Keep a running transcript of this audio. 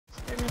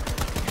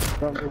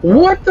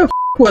What the f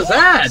was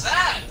that?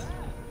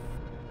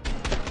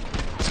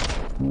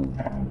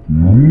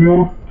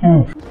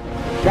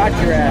 Got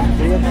your ass,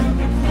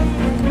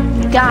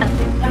 bitch. Got it.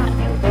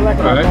 They're like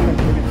Alright.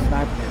 freaking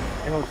sniper.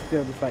 They don't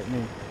steal just like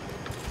me.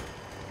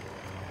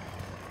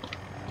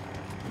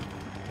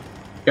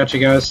 Got you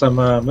guys some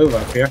move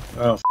up here.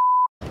 Oh, f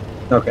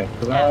okay.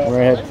 We're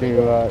headed to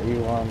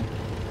E1.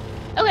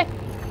 Okay.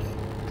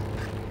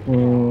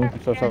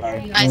 I'm so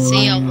sorry. I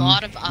see a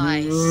lot of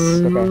eyes.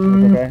 It's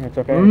okay. It's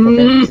okay. It's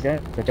okay. It's okay. It's okay.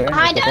 It's okay.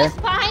 Behind It's okay. us!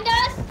 Behind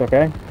us! It's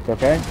okay. It's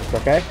okay. It's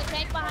okay. The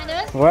tank behind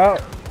us! Well,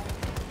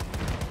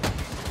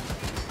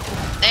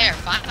 There,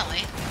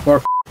 finally.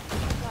 More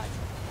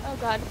Oh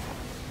god.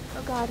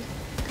 Oh god.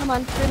 Come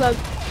on, reload.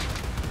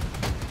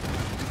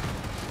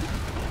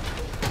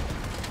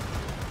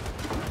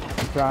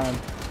 I'm trying.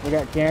 We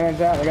got cannons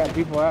out. We got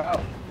people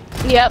out.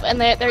 Yep, and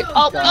they're oh,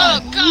 Oh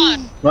god!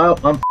 well,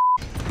 I'm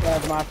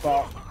That was my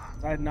fault.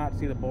 I did not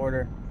see the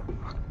border.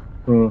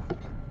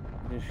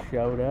 Just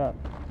showed up.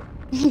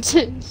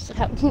 Shut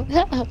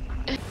up.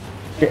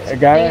 A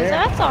guy right His here.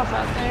 ass off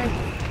out there.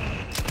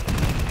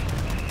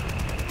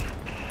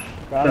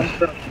 Got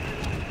him.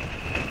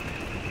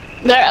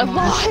 They're a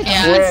lot.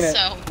 Yeah, We're in it.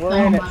 so,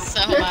 We're in it.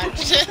 so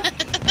much.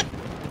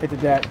 Hit the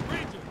deck.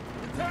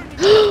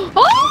 Oh!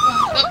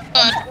 Oh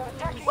god.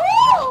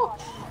 Oh!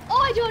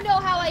 Oh, I don't know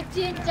how I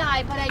didn't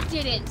die, but I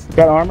didn't.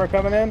 Got armor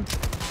coming in.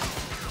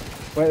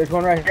 Wait, there's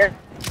one right here.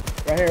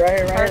 Right here, right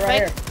here, right here, right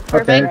here.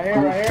 Perfect. Right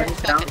here, right here.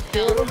 Fucking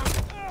hell.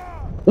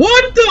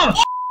 what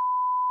the?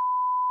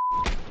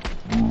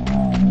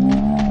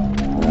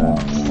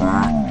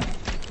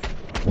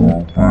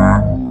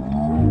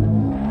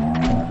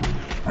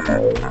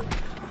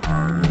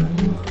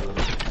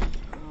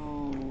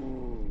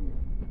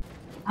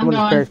 Someone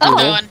just parachuted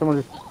Oh. in. Someone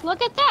just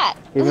Look at that.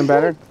 even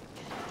better.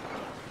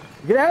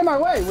 Get out of my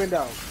way,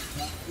 window.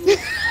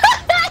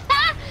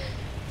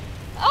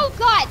 Oh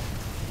god.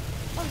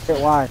 Hit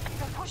Y.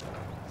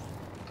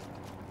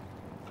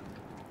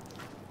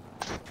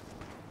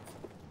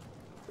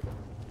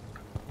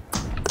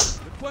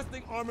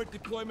 Requesting armored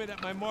deployment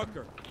at my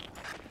marker.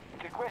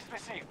 Request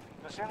received.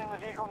 Descending the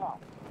vehicle now.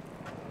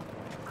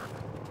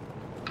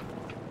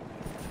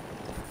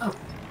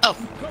 Oh,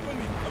 Cover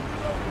me.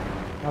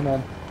 I'm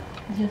reloading.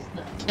 I'm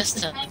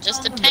in.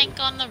 just a tank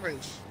on the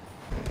roof.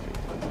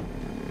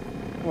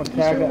 I'm gonna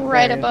tag that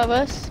Right thing. above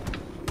us.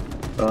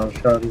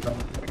 Shot is on.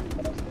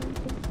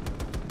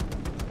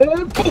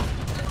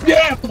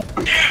 Yeah!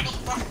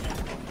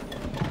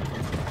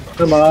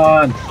 Come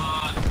on!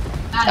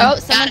 Oh,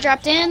 someone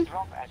dropped in.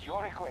 Drop at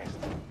your request.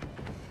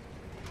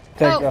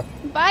 Take Oh,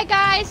 bye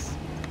guys.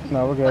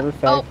 No, we're good. We're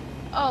safe. Oh,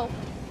 oh.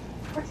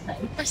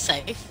 We're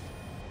safe.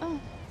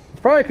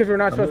 It's probably because we're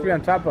not supposed to be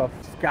on top of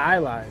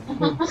skyline.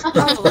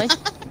 Probably.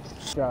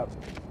 Drop.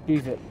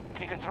 Use it.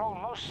 We control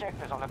most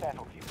sectors on the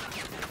battlefield.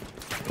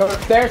 Come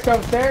upstairs. Come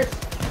upstairs.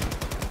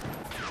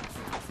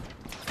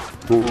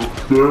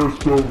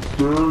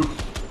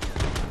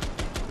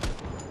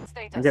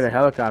 I'm getting a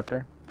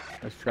helicopter.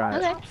 Let's try it.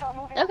 Okay. Troops are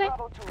moving Okay. to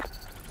Bravo 2.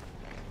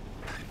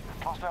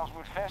 Hostiles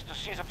move fast to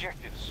seize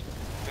objectives.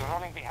 We're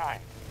running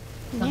behind.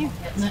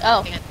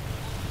 Oh.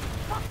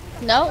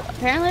 No,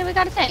 apparently we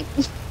got a tank.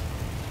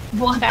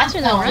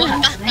 Faster than What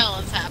running. the hell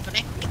is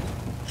happening?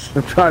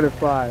 I'm trying to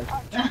fly.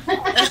 I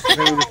think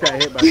we just got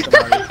hit by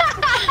somebody.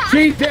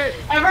 Cheese it!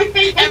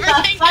 Everything is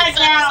Everything upside is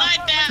down.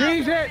 upside down.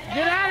 Cheese it!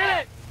 Get out of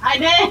it! I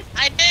did.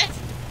 I did.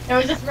 It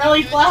was just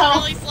really It slow. was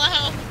really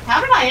slow. How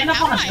did I end up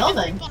How on a did I end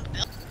building? up on a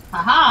building?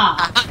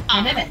 Haha.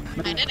 I did it.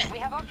 I did it. We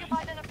have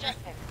occupied an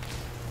objective.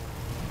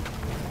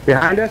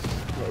 Behind us?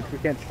 If we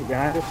can't shoot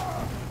behind us.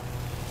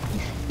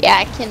 Yeah,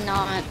 I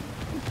cannot.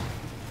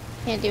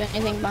 Can't do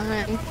anything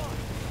behind.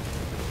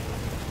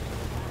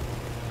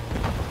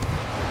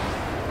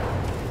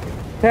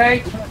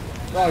 Tank!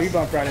 Oh, you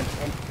bumped right into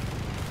him.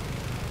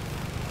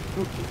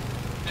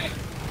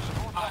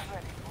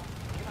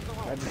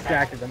 I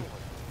distracted him.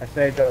 I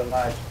saved their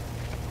life.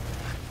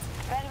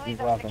 Friendlies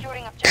You're are welcome.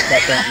 securing That's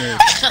objectives. not me.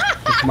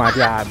 It's my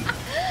job.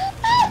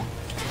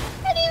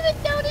 I didn't even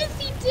notice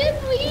he did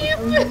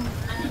leave.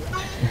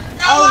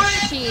 Oh,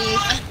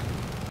 jeez.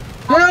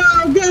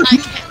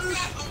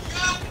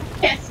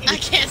 I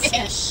can't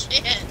see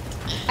shit.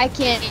 I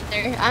can't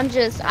either.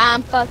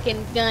 I'm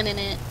fucking gunning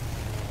it.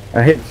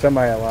 I hit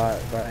somebody a lot,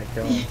 but I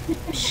killed him.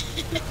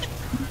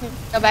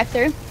 Go back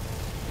through.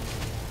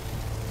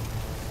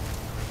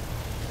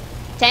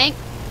 Tank.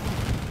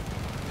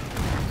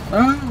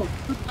 Oh!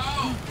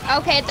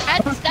 Okay,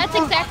 that's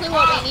exactly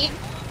what we need.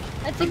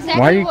 That's Why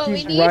exactly you what we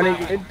keep need.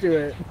 running into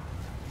it?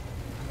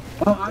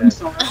 Oh, I'm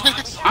sorry.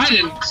 I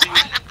didn't see it.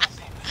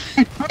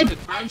 I tried to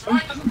time so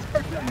it doesn't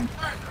work then.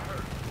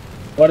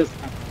 What is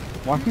happening?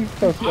 Why are you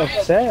so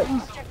upset?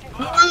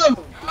 Oh!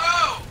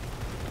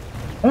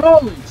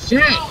 Holy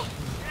shit!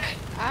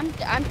 I'm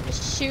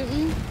just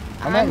shooting.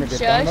 I'm having a good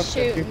time. I'm up just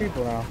to 2 shooting.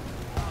 people now.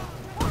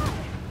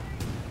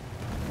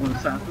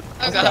 What's happening?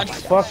 Oh What god. the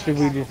fuck did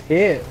we just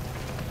hit?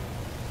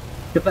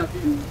 Get that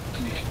view.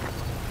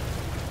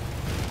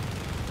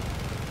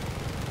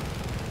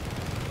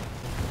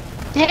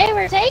 Hey,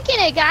 we're taking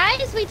it,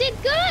 guys. We did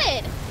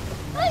good.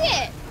 Look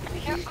it.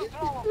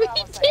 We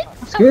did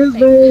Excuse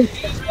something. me.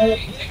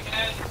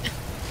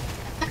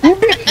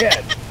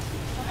 Yeah.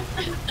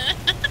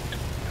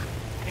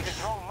 You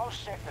control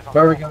most sectors on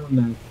Where are we the map. going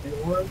then?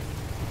 A1?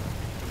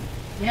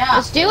 Yeah.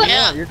 Let's do it.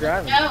 Yeah. You're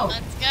driving. Go.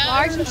 Let's go.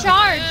 Large and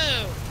charge.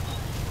 Go.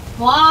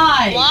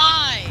 Fly.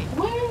 Fly.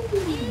 Woo.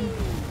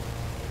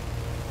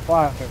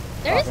 Fly.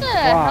 There's a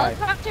Fly.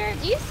 helicopter.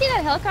 Do you see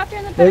that helicopter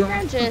in the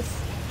background? Just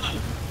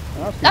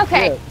That's some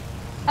okay. shit.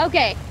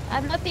 Okay.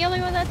 I'm not the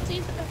only one that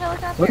sees the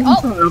helicopter. What do you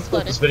Oh, tell upload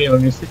exploded. this video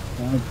when you see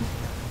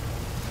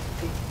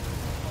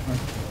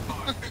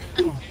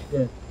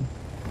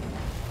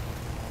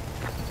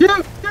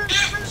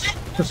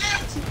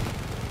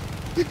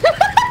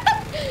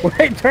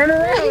Wait, turn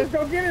around. Let's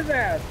go get his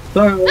ass.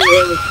 Sorry,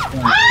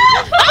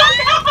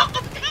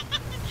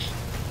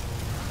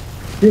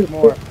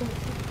 More.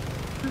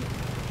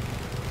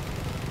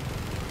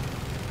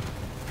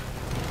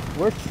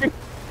 We're shooting.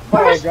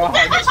 Oh my god.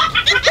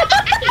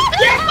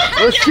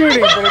 We're shooting,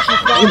 but it's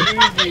just not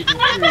easy to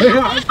shoot.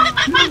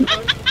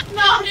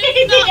 Not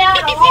easy at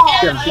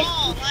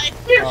all. Like,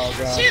 Oh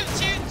god. shoot,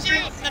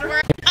 and then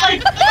we're the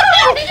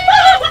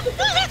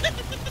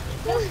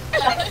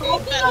whole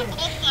time.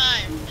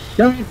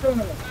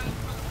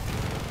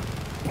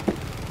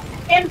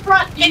 In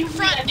front. In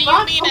front, do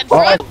you mean in Oh,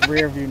 front? that's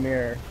rear view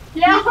mirror.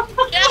 Yeah.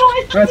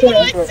 That's Oh,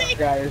 I it. This see.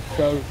 guy is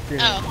so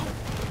stupid. Oh.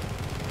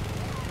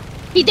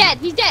 He's dead.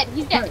 He's dead.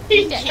 He's dead.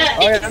 He's dead.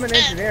 Oh yeah, I'm an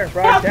engineer,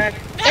 bro. Tank.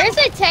 There's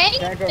a tank.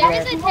 Tank over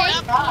There's there. a That tank. poor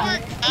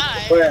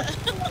guy. Where?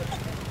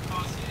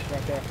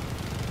 Right there.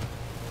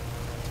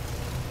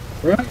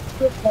 Right?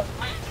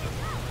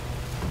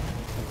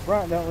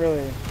 Front don't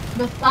really.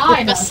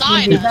 Beside us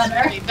Beside would be us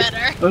better. would be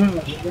better. Oh,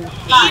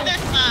 Either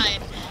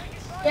side.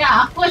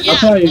 Yeah. Look Yeah, at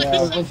tell you.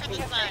 let's go for the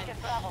side.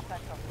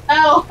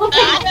 Oh,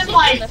 That's I'm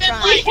like, in the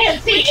front. we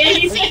can't see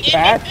anything.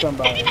 Bash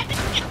somebody.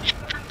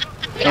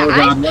 Yeah, Oh, I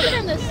God. see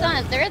them the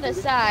sun. They're the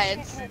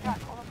sides.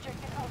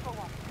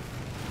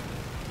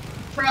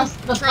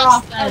 Trust the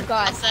Trust process. Oh,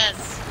 God.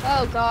 Says.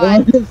 Oh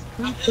God. what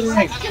is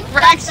happening?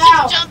 Rex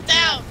out. just jumped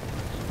out.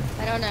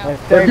 I don't know.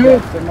 Let's save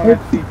us. I'm on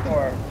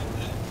C4.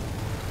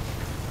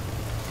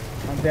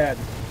 I'm dead.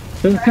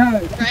 This guy.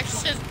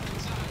 Rex just.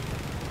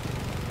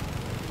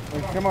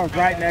 There's someone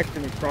right next to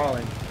me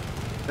crawling.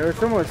 There was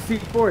someone with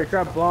C4. He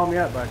tried to blow me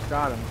up, but I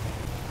shot him.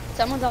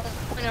 Someone's on the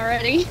point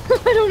already.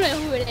 I don't know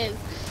who it is.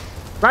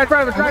 Right in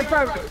front of us, right in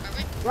front of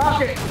us.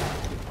 Rocket.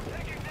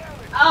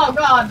 Oh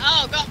god.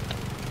 Oh god.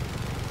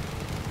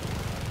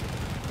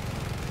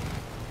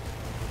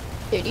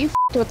 Dude, you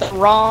f***ed with the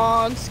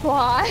wrong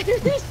squad.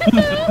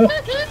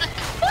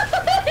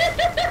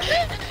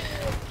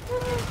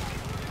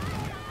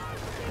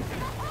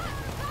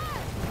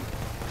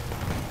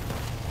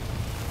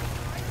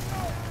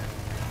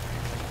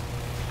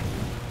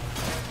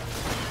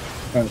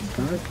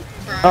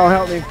 Oh,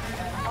 help me.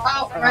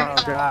 Oh, Oh,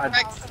 right. God.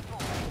 Rex.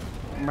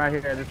 I'm right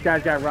here. This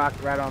guy's got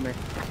rocked right on me.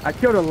 I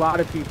killed a lot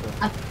of people.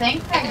 I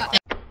think I got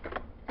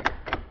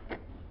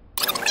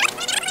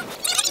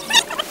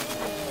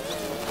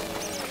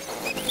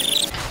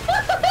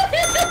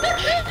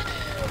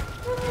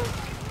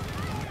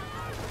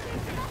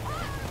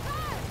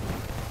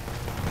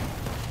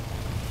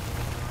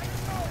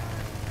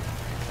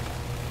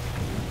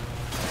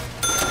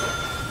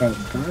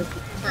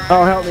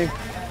Oh, help me.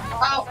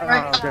 Oh, Oh,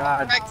 right.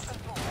 God. Rex.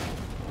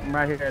 I'm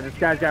right here. This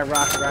guy's got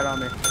rocked right on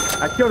me.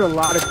 I killed a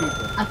lot of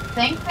people. I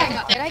think I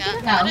got Did I get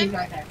him? No, he's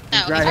right there. No,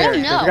 He's right I here.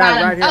 don't There's know. a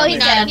guy right here Oh, on he's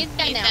me. dead. He's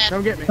dead now.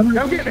 Come get me.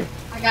 Come get me.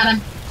 I got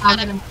him. I'll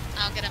get him.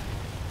 I'll get him.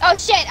 Oh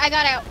shit! I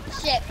got out.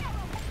 Shit.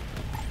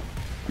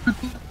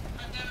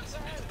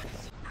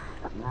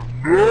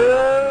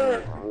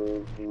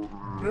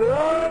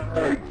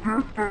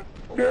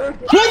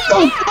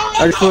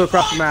 I just flew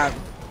across the map.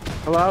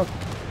 Hello?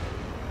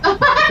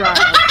 Try.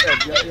 I'm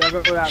good. Y'all go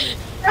without me.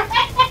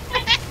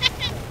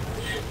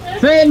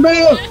 Sand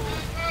boat!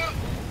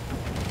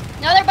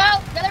 Another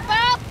boat. Another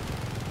boat.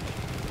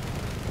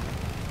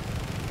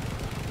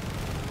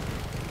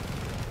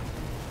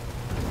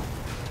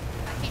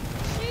 I can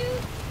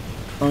shoot.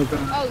 Oh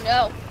god. Oh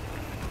no.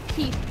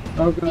 Peace.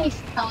 Oh god. Peace.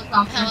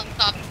 Helicopter.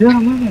 Helicopter. Yeah,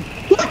 I'm in.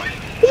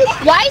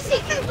 Why is he?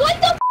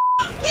 What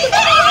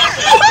the?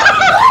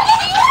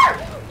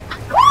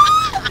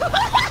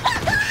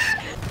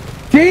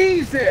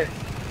 Jesus!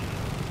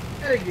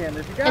 Dead again.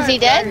 There's a guy Is he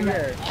right dead?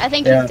 here. I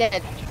think Yeah. he's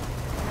dead.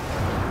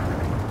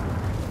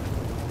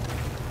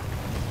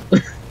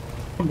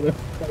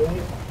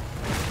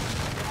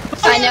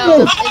 I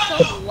know.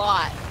 It's a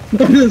lot.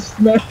 I just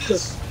smashed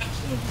it.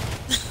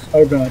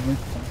 Oh god.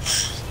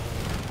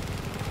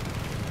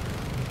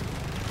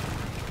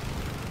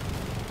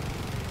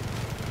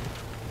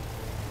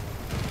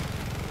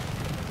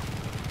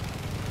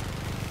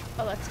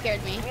 Oh, that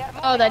scared me.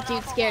 Oh, that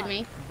dude scared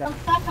me. I'm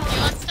stuck on-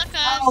 You unstuck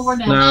us. Oh, we're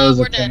dead. No, it was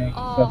we're okay. dead.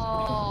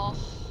 Oh,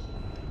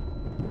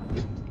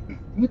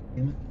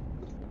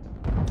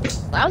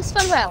 that was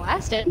fun while it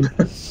lasted.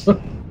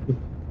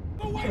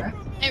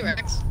 Hey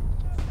Rex.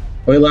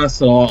 We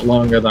lasted a lot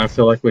longer than I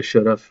feel like we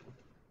should have.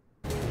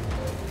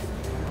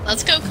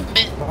 Let's go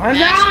commit Why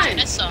mass not?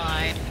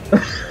 genocide.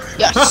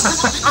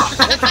 Yes.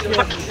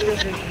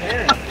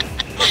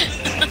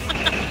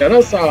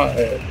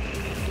 Genocide.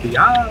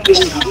 Yeah.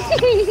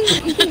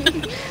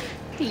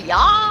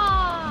 Yeah.